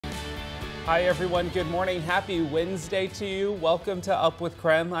Hi everyone, good morning. Happy Wednesday to you. Welcome to Up with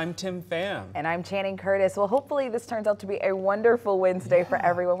KREM. I'm Tim Pham. And I'm Channing Curtis. Well, hopefully this turns out to be a wonderful Wednesday for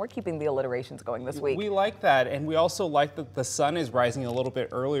everyone. We're keeping the alliterations going this week. We like that, and we also like that the sun is rising a little bit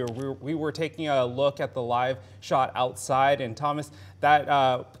earlier. We were taking a look at the live shot outside, and Thomas,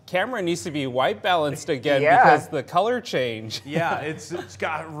 that camera needs to be white balanced again because the color change. Yeah, it's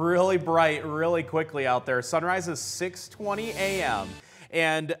got really bright really quickly out there. Sunrise is 6:20 a.m.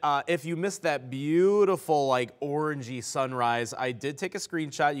 And if you missed that beautiful, like, orangey sunrise, I did take a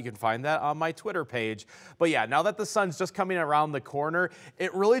screenshot. You can find that on my Twitter page. But yeah, now that the sun's just coming around the corner,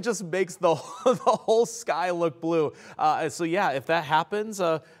 it really just makes the whole sky look blue. So yeah, if that happens,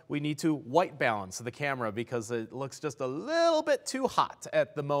 we need to white balance the camera because it looks just a little bit too hot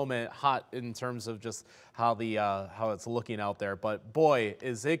at the moment. Hot in terms of just how it's looking out there. But boy,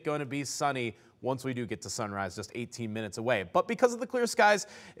 is it going to be sunny once we do get to sunrise, just 18 minutes away. But because of the clear skies,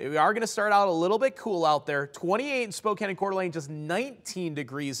 we are going to start out a little bit cool out there. 28 in Spokane and Coeur d'Alene, just 19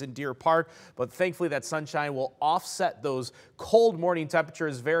 degrees in Deer Park. But thankfully that sunshine will offset those cold morning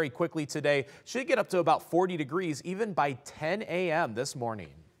temperatures very quickly today. Should get up to about 40 degrees even by 10 a.m. this morning.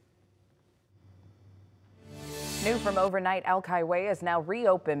 New from overnight, Alki Way is now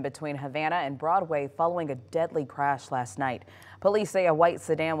reopened between Havana and Broadway following a deadly crash last night. Police say a white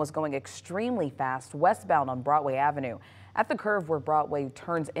sedan was going extremely fast westbound on Broadway Avenue. At the curve where Broadway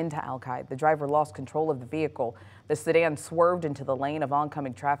turns into Alki, the driver lost control of the vehicle. The sedan swerved into the lane of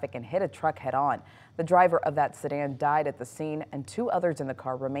oncoming traffic and hit a truck head-on. The driver of that sedan died at the scene, and 2 others in the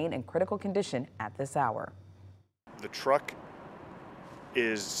car remain in critical condition at this hour. The truck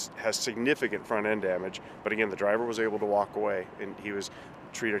has significant front end damage, but again, the driver was able to walk away and he was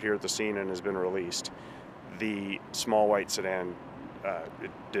treated here at the scene and has been released. The small white sedan, it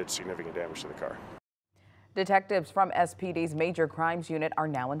did significant damage to the car. Detectives from SPD's Major Crimes Unit are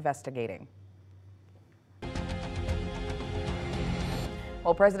now investigating.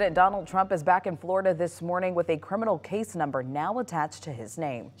 Well, President Donald Trump is back in Florida this morning with a criminal case number now attached to his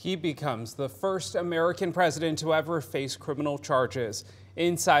name. He becomes the first American president to ever face criminal charges.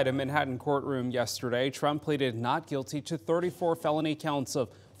 Inside a Manhattan courtroom yesterday, Trump pleaded not guilty to 34 felony counts of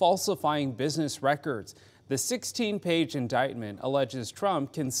falsifying business records. The 16-page indictment alleges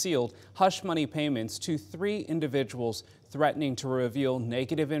Trump concealed hush money payments to 3 individuals, threatening to reveal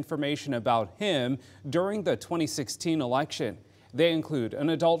negative information about him during the 2016 election. They include an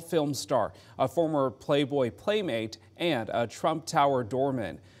adult film star, a former Playboy playmate, and a Trump Tower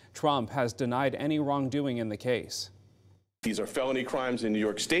doorman. Trump has denied any wrongdoing in the case. These are felony crimes in New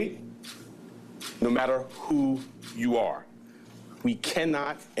York State, no matter who you are. We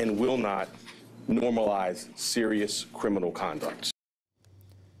cannot and will not normalize serious criminal conduct.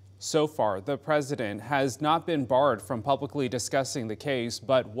 So far, the president has not been barred from publicly discussing the case,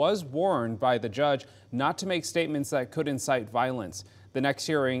 but was warned by the judge not to make statements that could incite violence. The next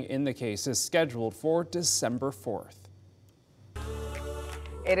hearing in the case is scheduled for December 4th.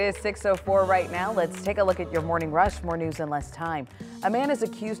 It is 6:04 right now. Let's take a look at your morning rush. More news in less time. A man is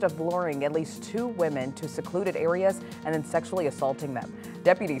accused of luring at least 2 women to secluded areas and then sexually assaulting them.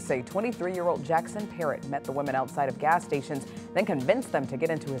 Deputies say 23-year-old Jackson Parrott met the women outside of gas stations, then convinced them to get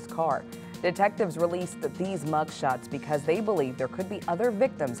into his car. Detectives released these mugshots because they believe there could be other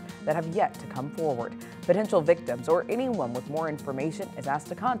victims that have yet to come forward. Potential victims or anyone with more information is asked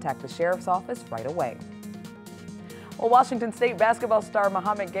to contact the sheriff's office right away. Well, Washington State basketball star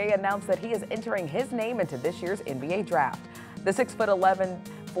Mohamed Gay announced that he is entering his name into this year's NBA draft. The 6'11"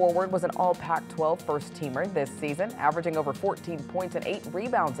 forward was an all Pac-12 first-teamer this season, averaging over 14 points and 8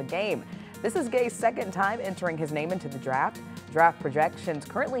 rebounds a game. This is Gay's second time entering his name into the draft. Draft projections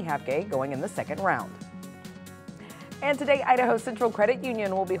currently have Gay going in the 2nd round. And today, Idaho Central Credit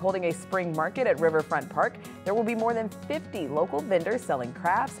Union will be holding a spring market at Riverfront Park. There will be more than 50 local vendors selling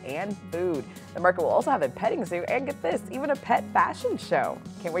crafts and food. The market will also have a petting zoo and, get this, even a pet fashion show.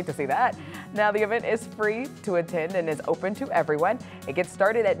 Can't wait to see that. Now, the event is free to attend and is open to everyone. It gets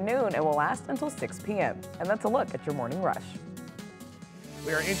started at noon and will last until 6 p.m. And that's a look at your morning rush.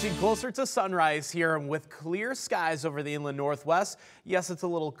 We are inching closer to sunrise here with clear skies over the inland northwest. Yes, it's a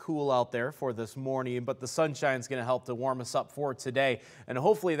little cool out there for this morning, but the sunshine is going to help to warm us up for today. And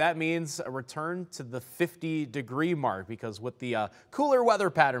hopefully that means a return to the 50-degree mark, because with the cooler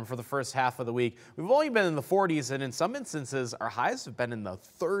weather pattern for the first half of the week, we've only been in the 40s, and in some instances, our highs have been in the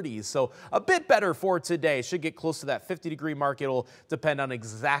 30s. So a bit better for today. Should get close to that 50-degree mark. It'll depend on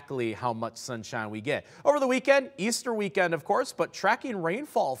exactly how much sunshine we get. Over the weekend, Easter weekend, of course, but tracking rain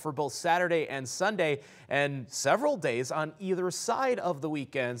rainfall for both Saturday and Sunday, and several days on either side of the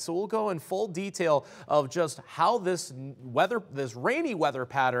weekend. So we'll go in full detail of just how this rainy weather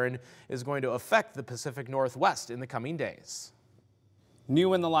pattern is going to affect the Pacific Northwest in the coming days.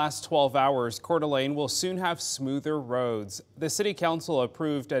 New in the last 12 hours, Coeur d'Alene will soon have smoother roads. The City Council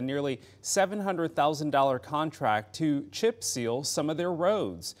approved a nearly $700,000 contract to chip seal some of their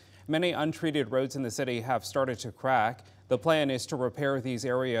roads. Many untreated roads in the city have started to crack. The plan is to repair these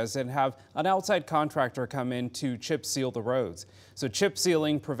areas and have an outside contractor come in to chip seal the roads. So chip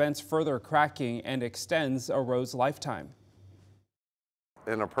sealing prevents further cracking and extends a road's lifetime.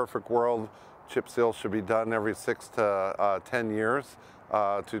 In a perfect world, chip seal should be done every 6 to 10 years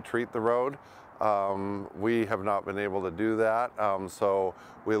to treat the road. We have not been able to do that, so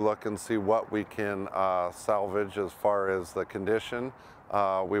we look and see what we can salvage as far as the condition.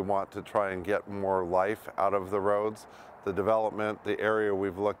 We want to try and get more life out of the roads. The development, the area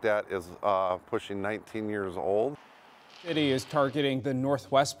we've looked at is pushing 19 years old. The city is targeting the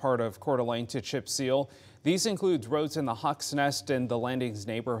northwest part of Coeur d'Alene to chip seal. These include roads in the Hawk's Nest and the Landings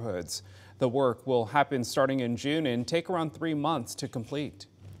neighborhoods. The work will happen starting in June and take around 3 months to complete.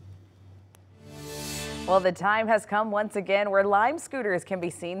 Well, the time has come once again where Lime scooters can be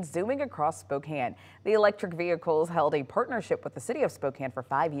seen zooming across Spokane. The electric vehicles held a partnership with the city of Spokane for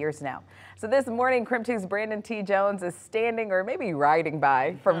 5 years now. So this morning, KREM 2's Brandon T. Jones is standing or maybe riding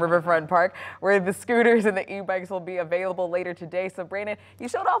by from Riverfront Park, where the scooters and the e-bikes will be available later today. So Brandon, you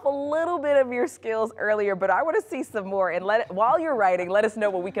showed off a little bit of your skills earlier, but I want to see some more. And while you're riding, let us know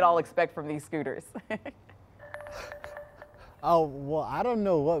what we can all expect from these scooters. Oh, well, I don't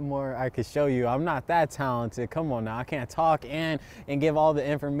know what more I could show you. I'm not that talented. Come on now. I can't talk and give all the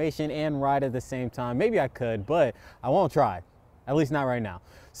information and ride at the same time. Maybe I could, but I won't try. At least not right now.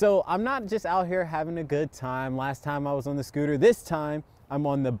 So I'm not just out here having a good time. Last time I was on the scooter. This time I'm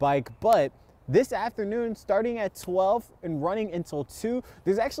on the bike. But this afternoon, starting at 12 and running until 2,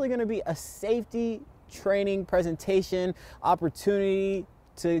 there's actually going to be a safety training presentation opportunity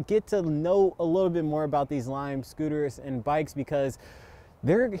to get to know a little bit more about these Lime scooters and bikes, because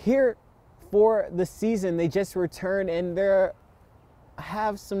they're here for the season. They just returned and they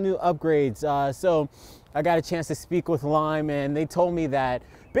have some new upgrades. So I got a chance to speak with Lime, and they told me that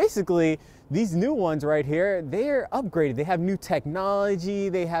basically these new ones right here, they're upgraded. They have new technology,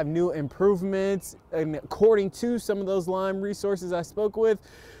 they have new improvements, and according to some of those Lime resources I spoke with,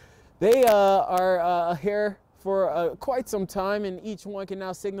 they are here for quite some time, and each one can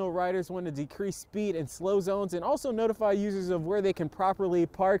now signal riders when to decrease speed and slow zones, and also notify users of where they can properly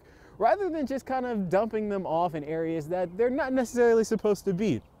park, rather than just kind of dumping them off in areas that they're not necessarily supposed to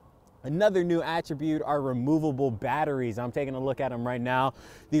be. Another new attribute are removable batteries. I'm taking a look at them right now.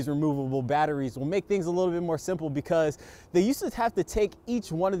 These removable batteries will make things a little bit more simple, because they used to have to take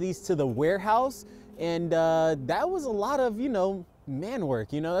each one of these to the warehouse, and that was a lot of, man work.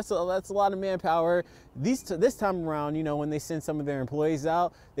 That's a lot of manpower. This time around, when they send some of their employees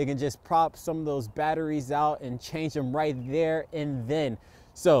out, they can just prop some of those batteries out and change them right there and then.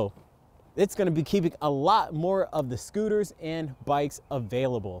 So it's going to be keeping a lot more of the scooters and bikes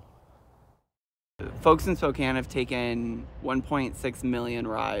available. Folks in Spokane have taken 1.6 million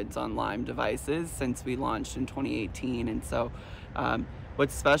rides on Lime devices since we launched in 2018, and so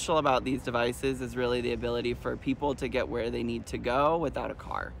what's special about these devices is really the ability for people to get where they need to go without a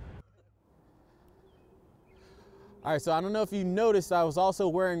car. All right, so I don't know if you noticed, I was also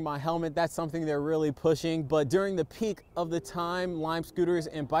wearing my helmet. That's something they're really pushing. But during the peak of the time Lime scooters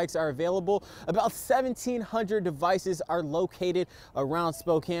and bikes are available, about 1,700 devices are located around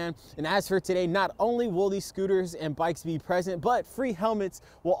Spokane. And as for today, not only will these scooters and bikes be present, but free helmets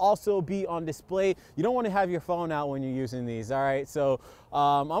will also be on display. You don't want to have your phone out when you're using these, all right? So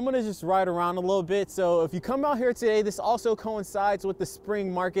I'm gonna just ride around a little bit. So if you come out here today, this also coincides with the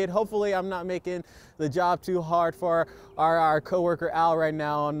spring market. Hopefully I'm not making the job too hard for our coworker Al right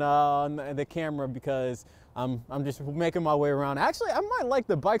now on the camera, because I'm just making my way around. Actually, I might like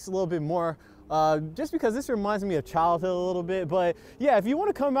the bikes a little bit more, just because this reminds me of childhood a little bit. But yeah, if you want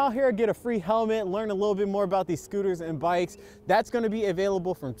to come out here, get a free helmet, learn a little bit more about these scooters and bikes, that's going to be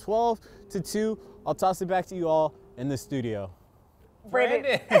available from 12 to 2. I'll toss it back to you all in the studio.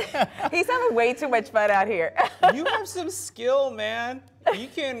 Brandon, He's having way too much fun out here. you have some skill, man. You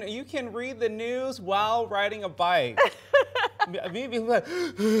can read the news while riding a bike. I'd be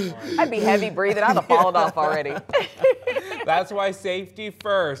heavy breathing. I'd have fallen off already. That's why safety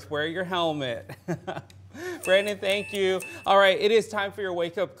first. Wear your helmet. Brandon, thank you. All right, it is time for your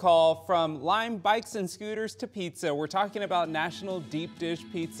wake-up call. From Lime bikes and scooters to pizza, we're talking about National Deep Dish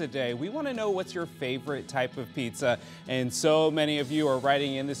Pizza Day. We want to know what's your favorite type of pizza, and so many of you are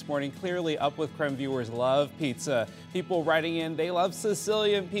writing in this morning. Clearly, Up with KREM viewers love pizza. People writing in, they love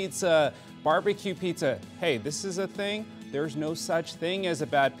Sicilian pizza, barbecue pizza. Hey, this is a thing. There's no such thing as a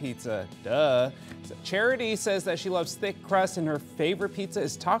bad pizza. Duh. Charity says that she loves thick crust and her favorite pizza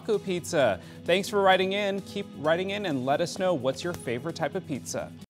is taco pizza. Thanks for writing in. Keep writing in and let us know what's your favorite type of pizza.